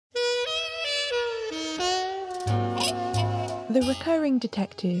The recurring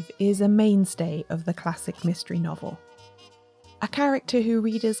detective is a mainstay of the classic mystery novel. A character who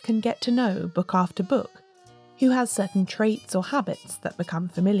readers can get to know book after book, who has certain traits or habits that become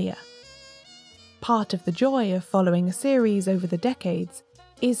familiar. Part of the joy of following a series over the decades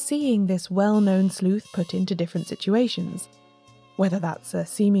is seeing this well-known sleuth put into different situations, whether that's a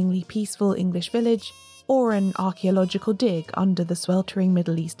seemingly peaceful English village or an archaeological dig under the sweltering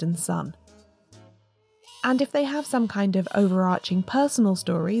Middle Eastern sun. And if they have some kind of overarching personal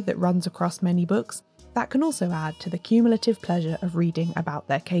story that runs across many books, that can also add to the cumulative pleasure of reading about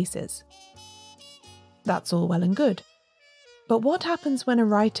their cases. That's all well and good. But what happens when a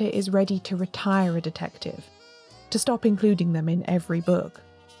writer is ready to retire a detective, to stop including them in every book?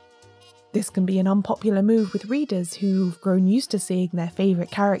 This can be an unpopular move with readers who've grown used to seeing their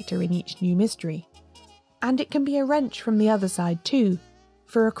favourite character in each new mystery. And it can be a wrench from the other side too,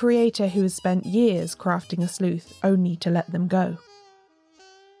 for a creator who has spent years crafting a sleuth only to let them go.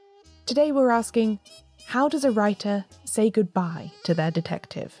 Today we're asking, how does a writer say goodbye to their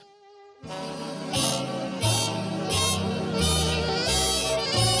detective?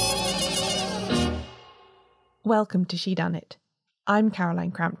 Welcome to Shedunnit. I'm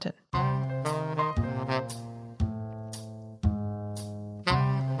Caroline Crampton.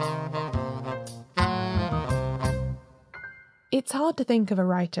 It's hard to think of a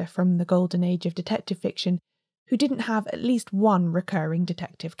writer from the golden age of detective fiction who didn't have at least one recurring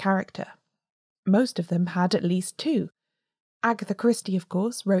detective character. Most of them had at least two. Agatha Christie, of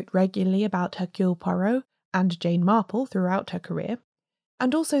course, wrote regularly about Hercule Poirot and Jane Marple throughout her career,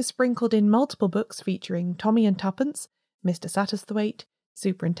 and also sprinkled in multiple books featuring Tommy and Tuppence, Mr. Satterthwaite,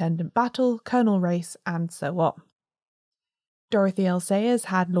 Superintendent Battle, Colonel Race, and so on. Dorothy L. Sayers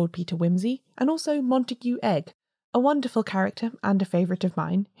had Lord Peter Wimsey, and also Montague Egg, a wonderful character and a favourite of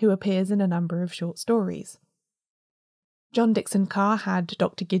mine who appears in a number of short stories. John Dickson Carr had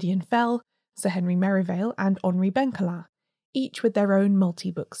Dr. Gideon Fell, Sir Henry Merivale, and Henri Bencola, each with their own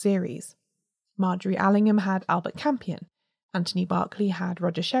multi-book series. Marjorie Allingham had Albert Campion, Anthony Berkeley had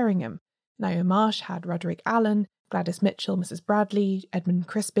Roger Sheringham, Niall Marsh had Roderick Allen, Gladys Mitchell, Mrs. Bradley, Edmund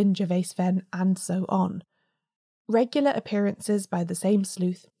Crispin, Gervase Fenn, and so on. Regular appearances by the same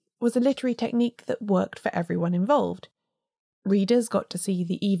sleuth was a literary technique that worked for everyone involved. Readers got to see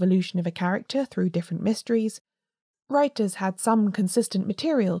the evolution of a character through different mysteries. Writers had some consistent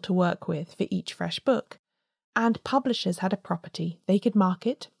material to work with for each fresh book, and publishers had a property they could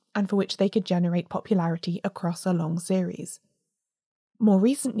market and for which they could generate popularity across a long series. More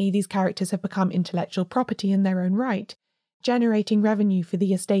recently, these characters have become intellectual property in their own right, generating revenue for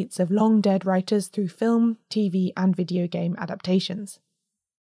the estates of long-dead writers through film, TV, and video game adaptations.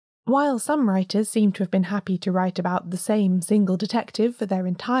 While some writers seem to have been happy to write about the same single detective for their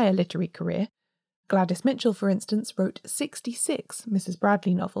entire literary career, Gladys Mitchell, for instance, wrote 66 Mrs.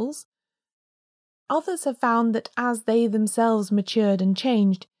 Bradley novels, others have found that as they themselves matured and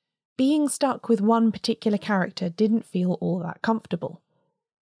changed, being stuck with one particular character didn't feel all that comfortable.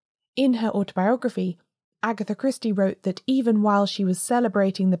 In her autobiography, Agatha Christie wrote that even while she was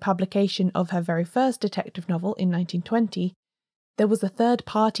celebrating the publication of her very first detective novel in 1920, there was a third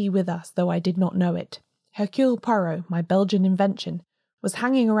party with us, though I did not know it. Hercule Poirot, my Belgian invention, was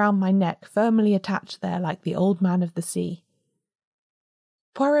hanging around my neck, firmly attached there like the old man of the sea.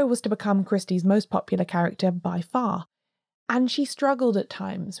 Poirot was to become Christie's most popular character by far, and she struggled at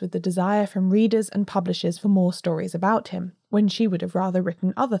times with the desire from readers and publishers for more stories about him, when she would have rather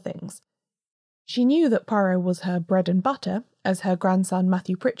written other things. She knew that Poirot was her bread and butter, as her grandson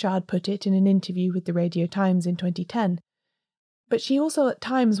Matthew Pritchard put it in an interview with the Radio Times in 2010, but she also at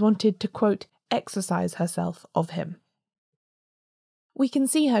times wanted to, quote, exorcise herself of him. We can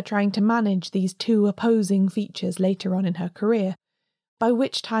see her trying to manage these two opposing features later on in her career, by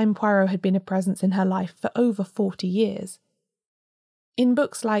which time Poirot had been a presence in her life for over 40 years. In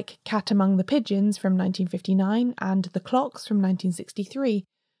books like Cat Among the Pigeons from 1959 and The Clocks from 1963,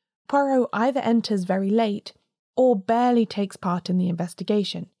 Poirot either enters very late or barely takes part in the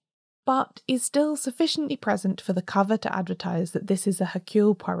investigation, but is still sufficiently present for the cover to advertise that this is a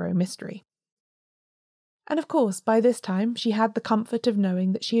Hercule Poirot mystery. And of course, by this time, she had the comfort of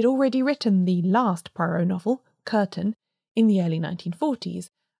knowing that she had already written the last Poirot novel, Curtain, in the early 1940s,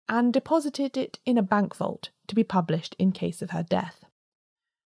 and deposited it in a bank vault to be published in case of her death.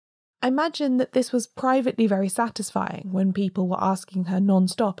 I imagine that this was privately very satisfying when people were asking her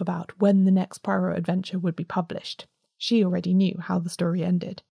non-stop about when the next Poirot adventure would be published. She already knew how the story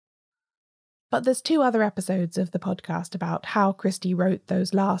ended. But there's 2 other episodes of the podcast about how Christie wrote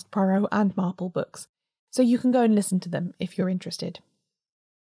those last Poirot and Marple books, so you can go and listen to them if you're interested.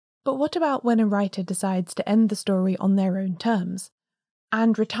 But what about when a writer decides to end the story on their own terms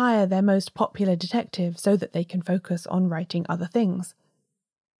and retire their most popular detective so that they can focus on writing other things?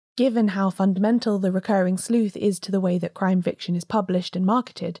 Given how fundamental the recurring sleuth is to the way that crime fiction is published and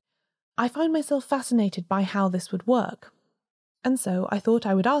marketed, I find myself fascinated by how this would work. And so I thought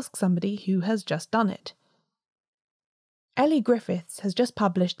I would ask somebody who has just done it. Elly Griffiths has just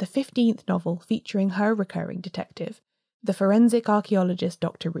published the 15th novel featuring her recurring detective, the forensic archaeologist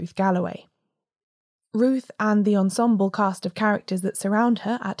Dr. Ruth Galloway. Ruth and the ensemble cast of characters that surround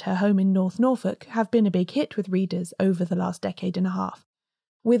her at her home in North Norfolk have been a big hit with readers over the last decade and a half,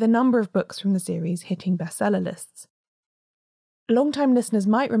 with a number of books from the series hitting bestseller lists. Long-time listeners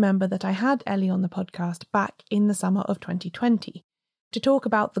might remember that I had Elly on the podcast back in the summer of 2020 to talk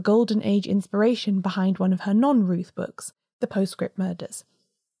about the Golden Age inspiration behind one of her non-Ruth books, The Postscript Murders.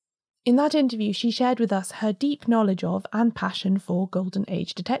 In that interview, she shared with us her deep knowledge of and passion for Golden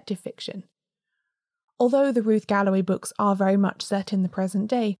Age detective fiction. Although the Ruth Galloway books are very much set in the present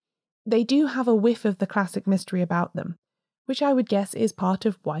day, they do have a whiff of the classic mystery about them, which I would guess is part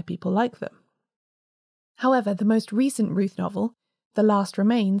of why people like them. However, the most recent Ruth novel, The Last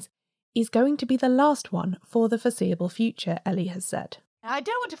Remains, is going to be the last one for the foreseeable future, Elly has said. I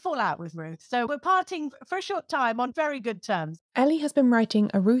don't want to fall out with Ruth, so we're parting for a short time on very good terms. Elly has been writing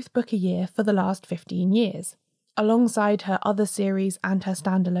a Ruth book a year for the last 15 years, alongside her other series and her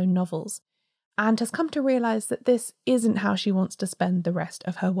standalone novels, and has come to realise that this isn't how she wants to spend the rest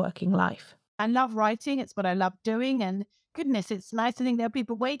of her working life. I love writing, it's what I love doing, and goodness, it's nice to think there are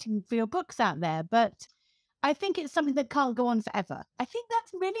people waiting for your books out there, but I think it's something that can't go on forever. I think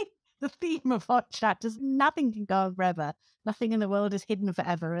that's really the theme of our chat. Nothing can go on forever. Nothing in the world is hidden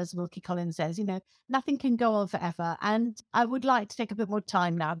forever, as Wilkie Collins says. Nothing can go on forever. And I would like to take a bit more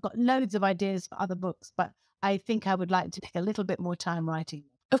time now. I've got loads of ideas for other books, but I think I would like to take a little bit more time writing.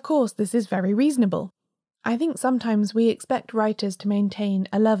 Of course, this is very reasonable. I think sometimes we expect writers to maintain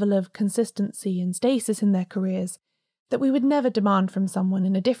a level of consistency and stasis in their careers that we would never demand from someone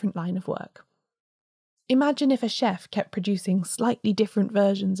in a different line of work. Imagine if a chef kept producing slightly different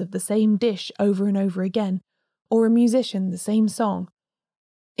versions of the same dish over and over again, or a musician the same song.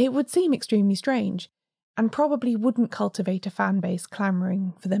 It would seem extremely strange, and probably wouldn't cultivate a fan base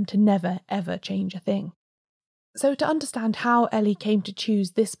clamouring for them to never, ever change a thing. So to understand how Elly came to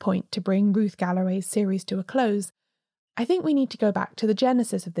choose this point to bring Ruth Galloway's series to a close, I think we need to go back to the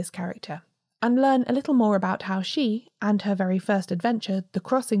genesis of this character, and learn a little more about how she, and her very first adventure, The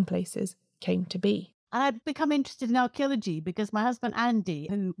Crossing Places, came to be. And I've become interested in archaeology because my husband Andy,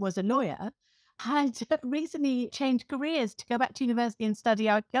 who was a lawyer, had recently changed careers to go back to university and study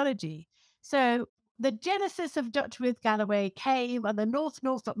archaeology. So the genesis of Dr. Ruth Galloway came on the North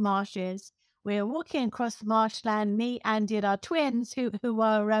Norfolk marshes. We were walking across the marshland, me, Andy, and our twins, who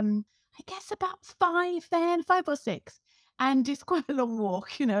were, I guess, about 5 then, 5 or 6. And it's quite a long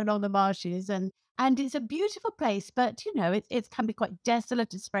walk, along the marshes. And it's a beautiful place, but, it can be quite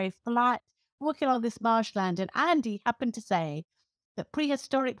desolate. It's very flat. Walking on this marshland, and Andy happened to say that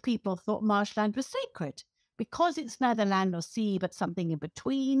prehistoric people thought marshland was sacred because it's neither land nor sea, but something in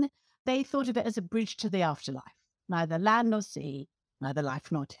between. They thought of it as a bridge to the afterlife, neither land nor sea, neither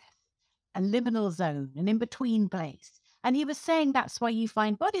life nor death, a liminal zone, an in-between place. And he was saying that's why you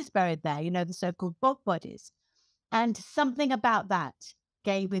find bodies buried there, the so-called bog bodies. And something about that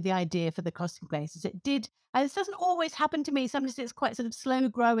gave me the idea for The Crossing Places. It did. And this doesn't always happen to me. Sometimes it's quite sort of slow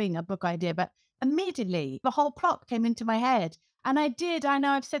growing, a book idea, but immediately the whole plot came into my head. And I know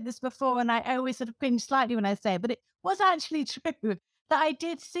I've said this before, and I always sort of cringe slightly when I say it, but it was actually true that I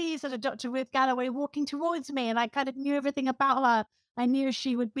did see sort of Dr. Ruth Galloway walking towards me, and I kind of knew everything about her. I knew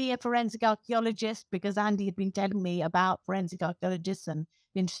she would be a forensic archaeologist because Andy had been telling me about forensic archaeologists and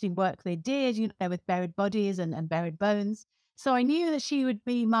the interesting work they did, with buried bodies and buried bones. So I knew that she would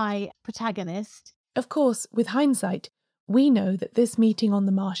be my protagonist. Of course, with hindsight, we know that this meeting on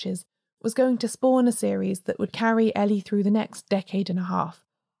the marshes was going to spawn a series that would carry Elly through the next decade and a half.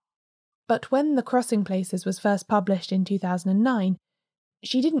 But when The Crossing Places was first published in 2009,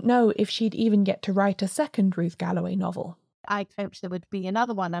 she didn't know if she'd even get to write a second Ruth Galloway novel. I hoped there would be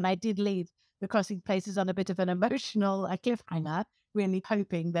another one, and I did leave The Crossing Places on a bit of an emotional cliffhanger, really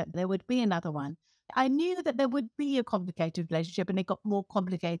hoping that there would be another one. I knew that there would be a complicated relationship, and it got more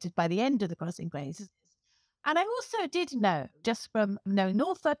complicated by the end of The Crossing Places. And I also did know, just from knowing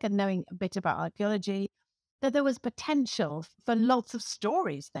Norfolk and knowing a bit about archaeology, that there was potential for lots of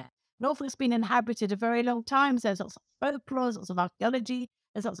stories there. Norfolk's been inhabited a very long time, so there's lots of folklore, lots of archaeology,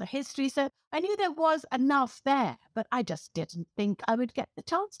 there's lots of history. So I knew there was enough there, but I just didn't think I would get the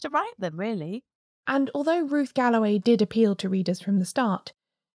chance to write them, really. And although Ruth Galloway did appeal to readers from the start,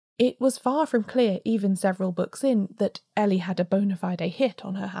 It was far from clear, even several books in, that Elly had a bona fide hit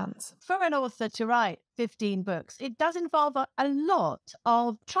on her hands. For an author to write 15 books, it does involve a lot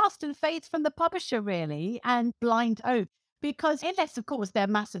of trust and faith from the publisher, really, and blind hope. Because unless, of course, they're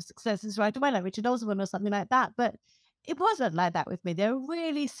massive successes right away, like Richard Osman or something like that, but it wasn't like that with me. They were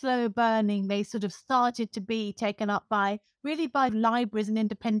really slow burning. They sort of started to be taken up by libraries and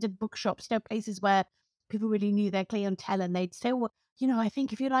independent bookshops, places where people really knew their clientele, and they'd say, well, I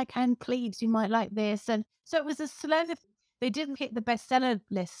think if you like Anne Cleves, you might like this. And so it was a slow, they didn't hit the bestseller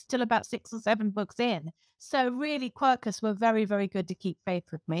list till about 6 or 7 books in. So really, Quercus were very, very good to keep faith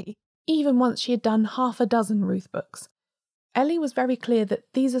with me. Even once she had done half a dozen Ruth books, Elly was very clear that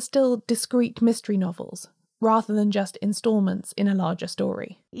these are still discrete mystery novels, rather than just installments in a larger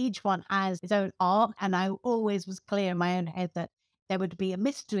story. Each one has its own arc, and I always was clear in my own head that there would be a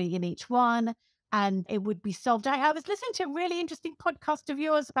mystery in each one, and it would be solved. I was listening to a really interesting podcast of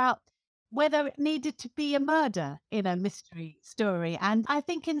yours about whether it needed to be a murder in a mystery story. And I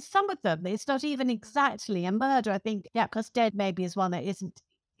think in some of them, it's not even exactly a murder. I think Yapka's Dead maybe is one that isn't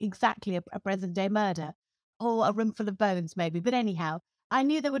exactly a present-day murder, or A Room Full of Bones maybe. But anyhow, I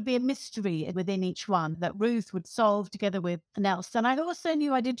knew there would be a mystery within each one that Ruth would solve together with Nelson. I also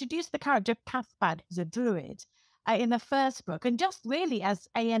knew I'd introduced the character of Cathbad, who's a druid, in the first book, and just really as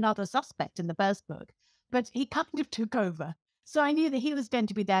another suspect in the first book. But he kind of took over. So I knew that he was going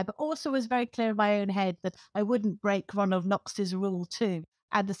to be there, but also was very clear in my own head that I wouldn't break Ronald Knox's rule too,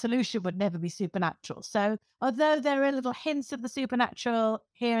 and the solution would never be supernatural. So although there are little hints of the supernatural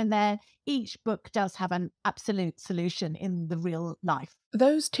here and there, each book does have an absolute solution in the real life.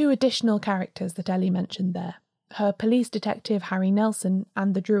 Those 2 additional characters that Elly mentioned there, her police detective Harry Nelson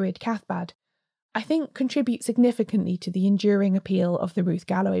and the druid Cathbad, I think contribute significantly to the enduring appeal of the Ruth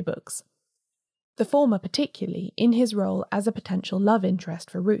Galloway books. The former particularly in his role as a potential love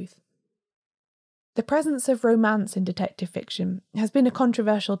interest for Ruth. The presence of romance in detective fiction has been a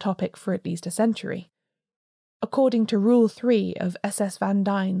controversial topic for at least a century. According to Rule 3 of S.S. Van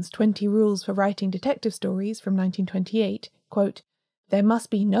Dyne's 20 Rules for Writing Detective Stories from 1928, quote, "There must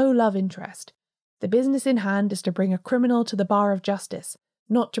be no love interest. The business in hand is to bring a criminal to the bar of justice,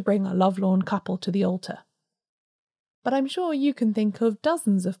 not to bring a lovelorn couple to the altar." But I'm sure you can think of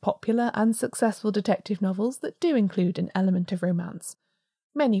dozens of popular and successful detective novels that do include an element of romance.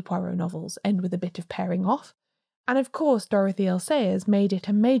 Many Poirot novels end with a bit of pairing off, and of course Dorothy L. Sayers made it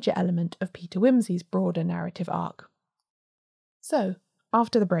a major element of Peter Wimsey's broader narrative arc. So,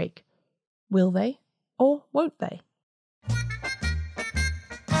 after the break, will they or won't they?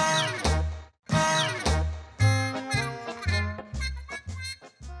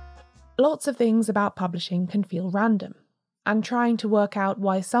 Lots of things about publishing can feel random, and trying to work out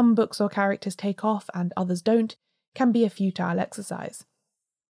why some books or characters take off and others don't can be a futile exercise.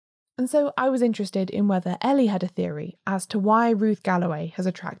 And so I was interested in whether Elly had a theory as to why Ruth Galloway has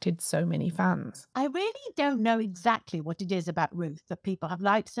attracted so many fans. I really don't know exactly what it is about Ruth that people have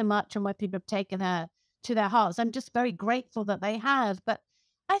liked so much and why people have taken her to their hearts. I'm just very grateful that they have, but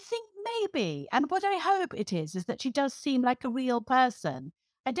I think maybe, and what I hope it is that she does seem like a real person.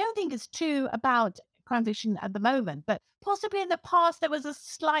 I don't think it's true about crime fiction at the moment, but possibly in the past there was a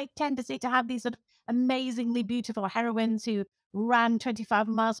slight tendency to have these sort of amazingly beautiful heroines who ran 25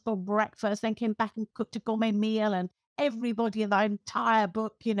 miles for breakfast, then came back and cooked a gourmet meal, and everybody in the entire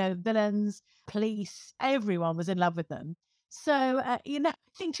book, villains, police, everyone was in love with them. So, I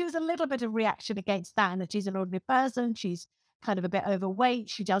think she was a little bit of reaction against that, and that she's an ordinary person. She's kind of a bit overweight.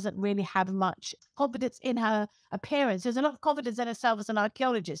 She doesn't really have much confidence in her appearance. There's a lot of confidence in herself as an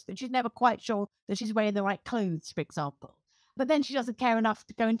archaeologist, but she's never quite sure that she's wearing the right clothes, for example. But then she doesn't care enough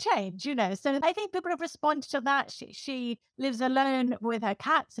to go and change, So I think people have responded to that. She lives alone with her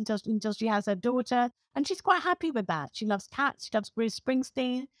cats until she has her daughter, and she's quite happy with that. She loves cats. She loves Bruce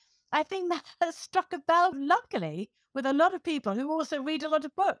Springsteen. I think that has struck a bell, luckily, with a lot of people who also read a lot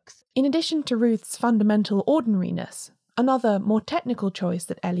of books. In addition to Ruth's fundamental ordinariness, another, more technical choice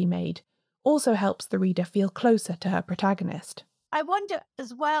that Elly made also helps the reader feel closer to her protagonist. I wonder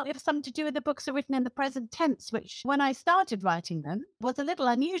as well if something to do with the books are written in the present tense, which, when I started writing them, was a little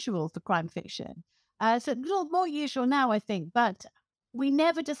unusual for crime fiction. It's a little more usual now, I think, but we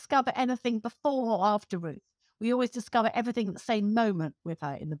never discover anything before or after Ruth. We always discover everything at the same moment with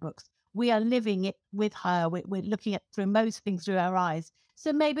her in the books. We are living it with her. We're looking at through most things through her eyes.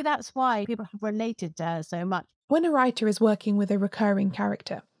 So maybe that's why people have related to her so much. When a writer is working with a recurring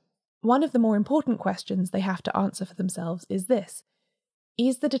character, one of the more important questions they have to answer for themselves is this: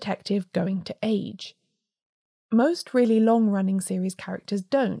 is the detective going to age? Most really long-running series characters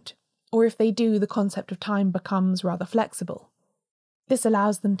don't, or if they do, the concept of time becomes rather flexible. This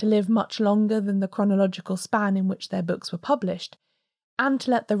allows them to live much longer than the chronological span in which their books were published, and to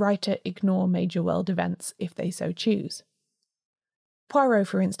let the writer ignore major world events if they so choose. Poirot,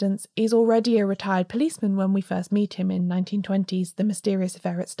 for instance, is already a retired policeman when we first meet him in 1920's The Mysterious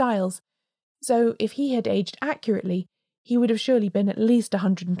Affair at Styles, so if he had aged accurately, he would have surely been at least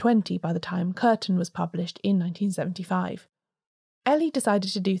 120 by the time Curtain was published in 1975. Elly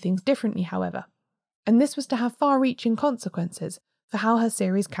decided to do things differently, however, and this was to have far-reaching consequences for how her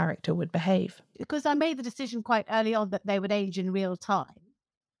series' character would behave. Because I made the decision quite early on that they would age in real time,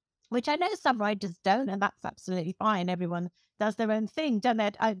 which I know some writers don't, and that's absolutely fine. Everyone does their own thing, don't they?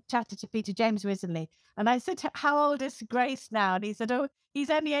 I chatted to Peter James recently, and I said, how old is Grace now? And he said, oh, he's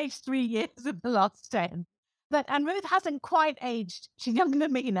only aged 3 years in the last 10. And Ruth hasn't quite aged. She's younger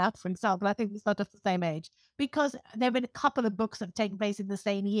than me now, for example. I think it's not just the same age, because there have been a couple of books that have taken place in the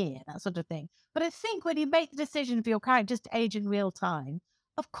same year, that sort of thing. But I think when you make the decision for your characters to age in real time,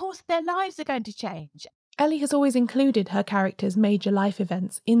 of course their lives are going to change. Elly has always included her characters' major life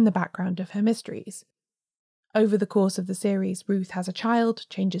events in the background of her mysteries. Over the course of the series, Ruth has a child,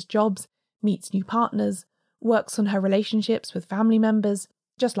 changes jobs, meets new partners, works on her relationships with family members,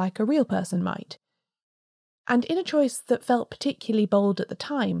 just like a real person might. And in a choice that felt particularly bold at the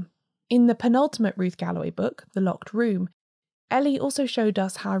time, in the penultimate Ruth Galloway book, The Locked Room, Elly also showed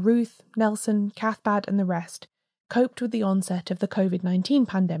us how Ruth, Nelson, Cathbad and the rest coped with the onset of the COVID-19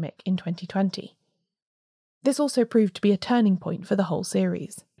 pandemic in 2020. This also proved to be a turning point for the whole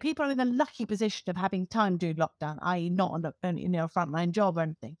series. People are in the lucky position of having time during lockdown, i.e. not on a frontline job or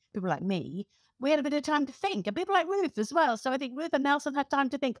anything. People like me, we had a bit of time to think, and people like Ruth as well. So I think Ruth and Nelson had time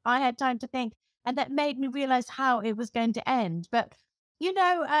to think, I had time to think, and that made me realise how it was going to end. But,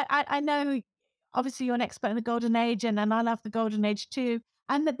 I know, obviously you're an expert in the Golden Age, and I love the Golden Age too,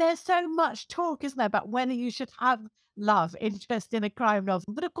 and that there's so much talk, isn't there, about whether you should have love interest in a crime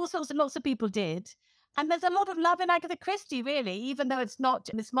novel. But of course, lots of people did. And there's a lot of love in Agatha Christie, really, even though it's not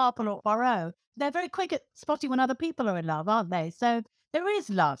Miss Marple or Poirot. They're very quick at spotting when other people are in love, aren't they? So there is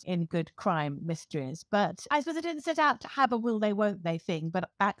love in good crime mysteries. But I suppose I didn't set out to have a will they, won't they thing, but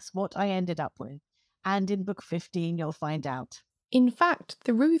that's what I ended up with. And in book 15, you'll find out. In fact,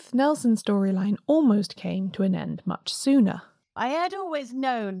 the Ruth Nelson storyline almost came to an end much sooner. I had always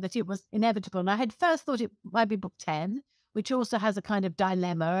known that it was inevitable, and I had first thought it might be book 10, which also has a kind of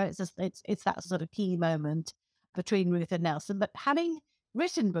dilemma. It's that sort of key moment between Ruth and Nelson. But having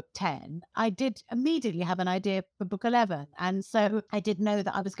written book 10, I did immediately have an idea for book 11. And so I did know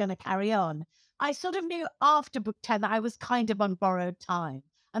that I was going to carry on. I sort of knew after book 10 that I was kind of on borrowed time.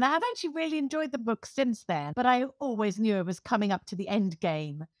 And I have actually really enjoyed the book since then, but I always knew it was coming up to the end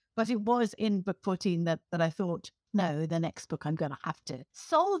game. But it was in book 14 that I thought, no, the next book I'm going to have to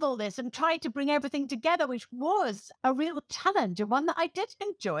solve all this and try to bring everything together, which was a real challenge and one that I did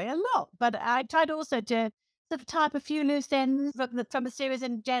enjoy a lot. But I tried also to sort of tie up a few loose ends from a series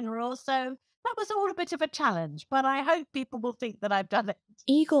in general. So that was all a bit of a challenge, but I hope people will think that I've done it.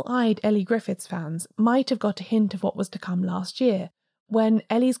 Eagle-eyed Elly Griffiths fans might have got a hint of what was to come last year, when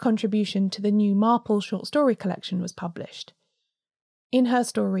Elly's contribution to the new Marple short story collection was published. In her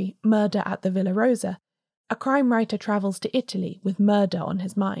story, Murder at the Villa Rosa, a crime writer travels to Italy with murder on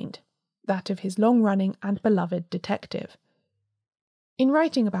his mind, that of his long-running and beloved detective. In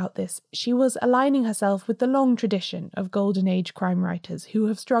writing about this, she was aligning herself with the long tradition of Golden Age crime writers who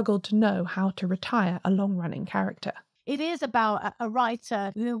have struggled to know how to retire a long-running character. It is about a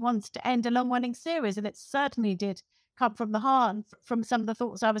writer who wants to end a long-running series, and it certainly did come from the heart, from some of the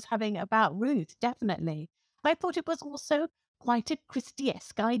thoughts I was having about Ruth, definitely. I thought it was also quite a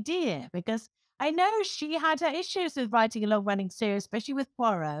Christie-esque idea, because I know she had her issues with writing a long-running series, especially with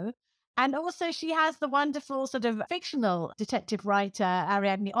Poirot. And also she has the wonderful sort of fictional detective writer,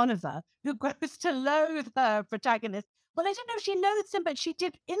 Ariadne Oliver, who grows to loathe her protagonist. Well, I don't know if she loathes him, but she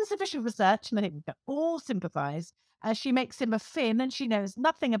did insufficient research, and I think we can all sympathise, as she makes him a Finn, and she knows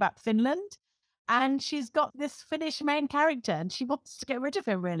nothing about Finland. And she's got this Finnish main character, and she wants to get rid of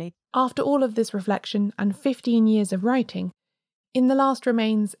him, really. After all of this reflection and 15 years of writing, in The Last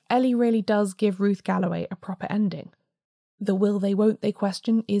Remains, Elly really does give Ruth Galloway a proper ending. The will they won't they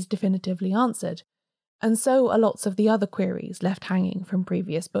question is definitively answered, and so are lots of the other queries left hanging from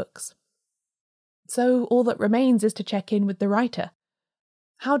previous books. So all that remains is to check in with the writer.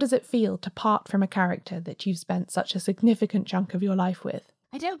 How does it feel to part from a character that you've spent such a significant chunk of your life with?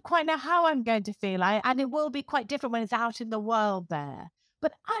 I don't quite know how I'm going to feel, and it will be quite different when it's out in the world there.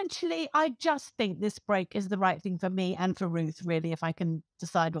 But actually, I just think this break is the right thing for me and for Ruth, really, if I can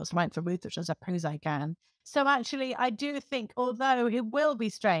decide what's right for Ruth, which I suppose I can. So actually, I do think, although it will be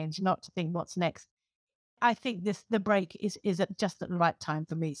strange not to think what's next, I think the break is just at the right time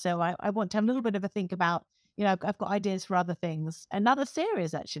for me. So I want to have a little bit of a think about, I've got ideas for other things, another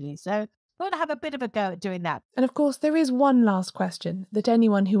series actually. So I want to have a bit of a go at doing that. And of course, there is one last question that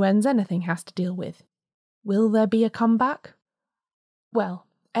anyone who ends anything has to deal with. Will there be a comeback? Well,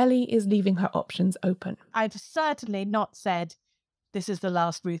 Elly is leaving her options open. I've certainly not said this is the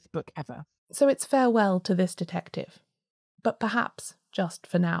last Ruth book ever. So it's farewell to this detective. But perhaps just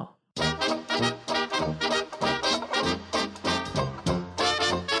for now.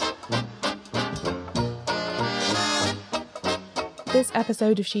 This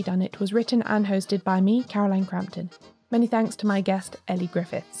episode of Shedunnit was written and hosted by me, Caroline Crampton. Many thanks to my guest, Elly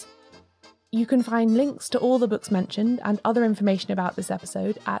Griffiths. You can find links to all the books mentioned and other information about this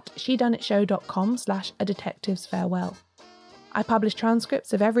episode at shedunnitshow.com/a-detective's-farewell. I publish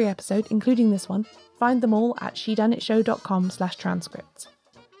transcripts of every episode, including this one. Find them all at shedunnitshow.com/transcripts.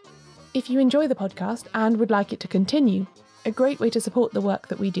 If you enjoy the podcast and would like it to continue, a great way to support the work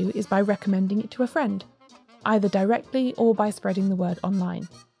that we do is by recommending it to a friend, either directly or by spreading the word online.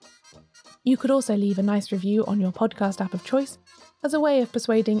 You could also leave a nice review on your podcast app of choice as a way of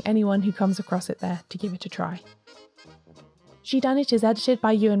persuading anyone who comes across it there to give it a try. Shedunnit is edited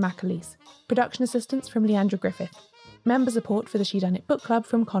by Euan MacAleece, production assistance from Leandra Griffith, member support for the Shedunnit Book Club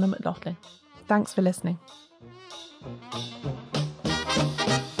from Connor McLoughlin. Thanks for listening.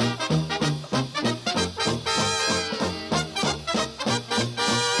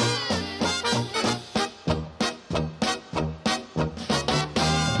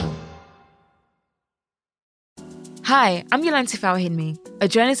 Hi, I'm Yolanta Fawhinmi, a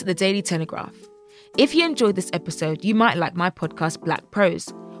journalist at the Daily Telegraph. If you enjoyed this episode, you might like my podcast Black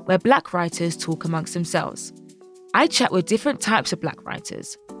Prose, where Black writers talk amongst themselves. I chat with different types of Black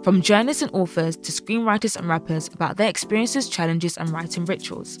writers, from journalists and authors to screenwriters and rappers about their experiences, challenges and writing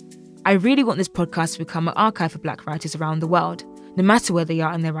rituals. I really want this podcast to become an archive for Black writers around the world, no matter where they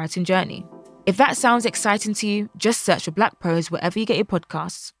are in their writing journey. If that sounds exciting to you, just search for Black Prose wherever you get your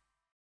podcasts.